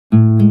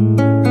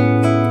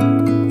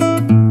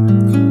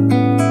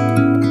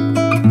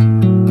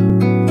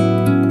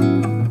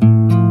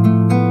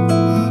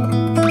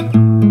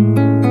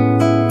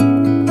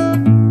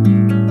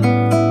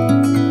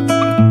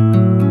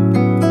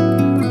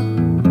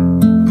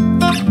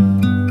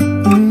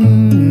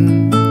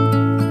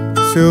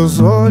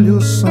Seus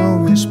olhos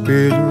são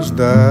espelhos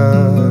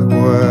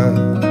d'água,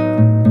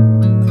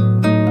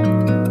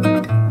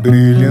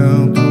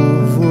 brilhando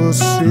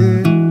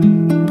você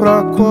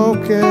pra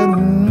qualquer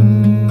um.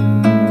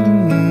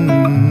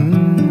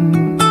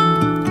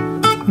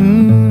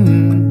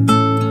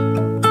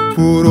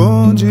 Por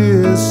onde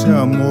esse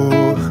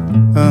amor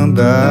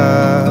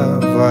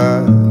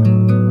andava,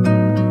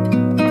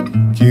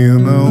 que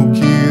não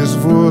quis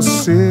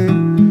você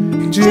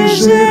de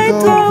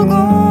jeito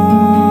algum.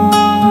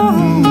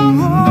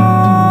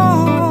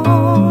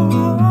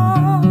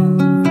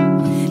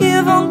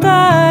 Que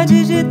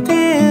vontade de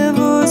ter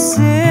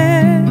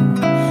você,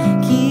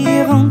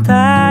 que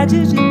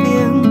vontade de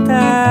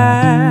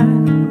perguntar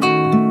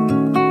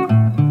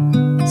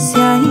se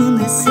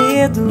ainda é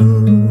cedo.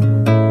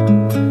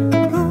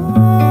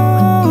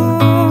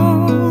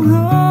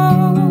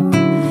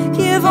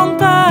 Que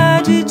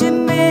vontade de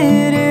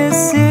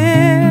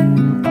merecer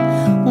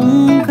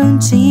um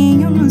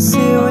cantinho no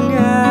seu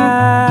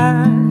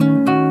olhar,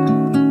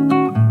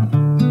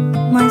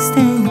 mas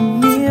tenho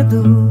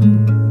medo.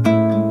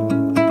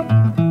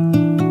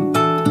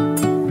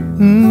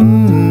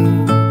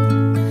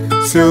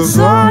 Seus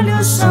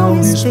olhos são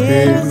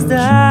espelhos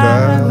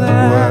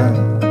d'água,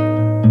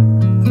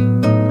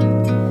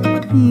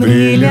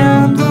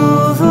 brilhando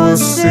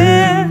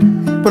você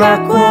pra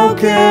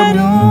qualquer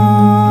um.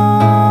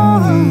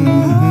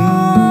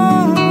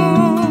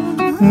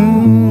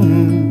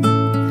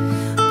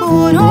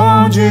 Por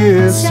onde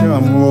esse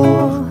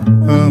amor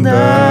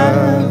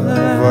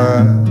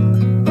andava,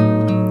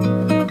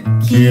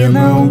 que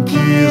não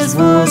quis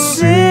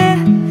você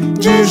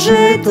de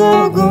jeito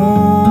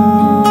algum.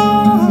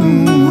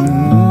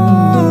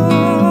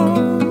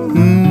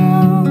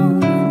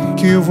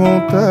 Que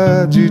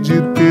vontade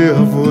de ter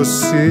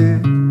você,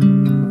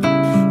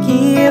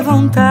 que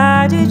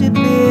vontade de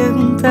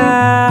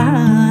perguntar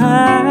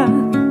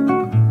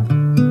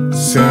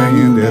se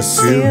ainda é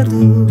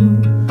cedo.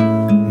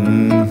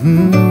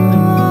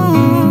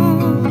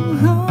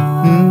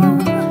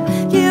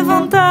 Que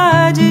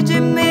vontade de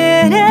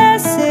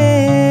merecer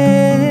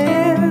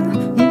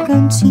um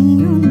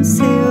cantinho no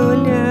seu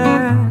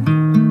olhar,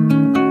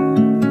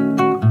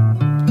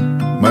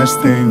 mas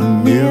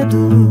tenho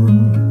medo.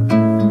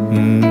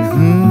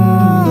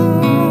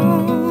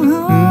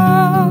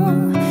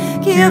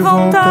 Que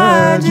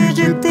vontade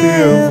de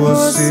ter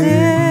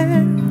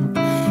você,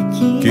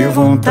 que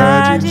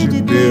vontade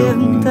de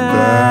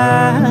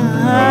perguntar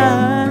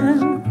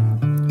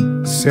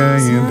se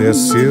ainda é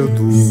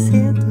cedo.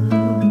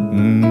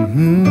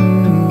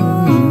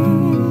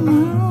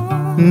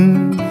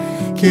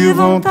 Que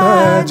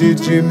vontade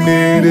de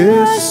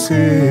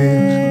merecer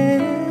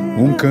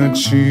um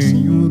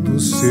cantinho do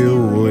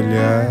seu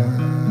olhar.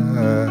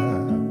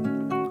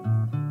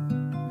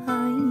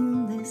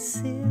 ainda é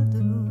cedo.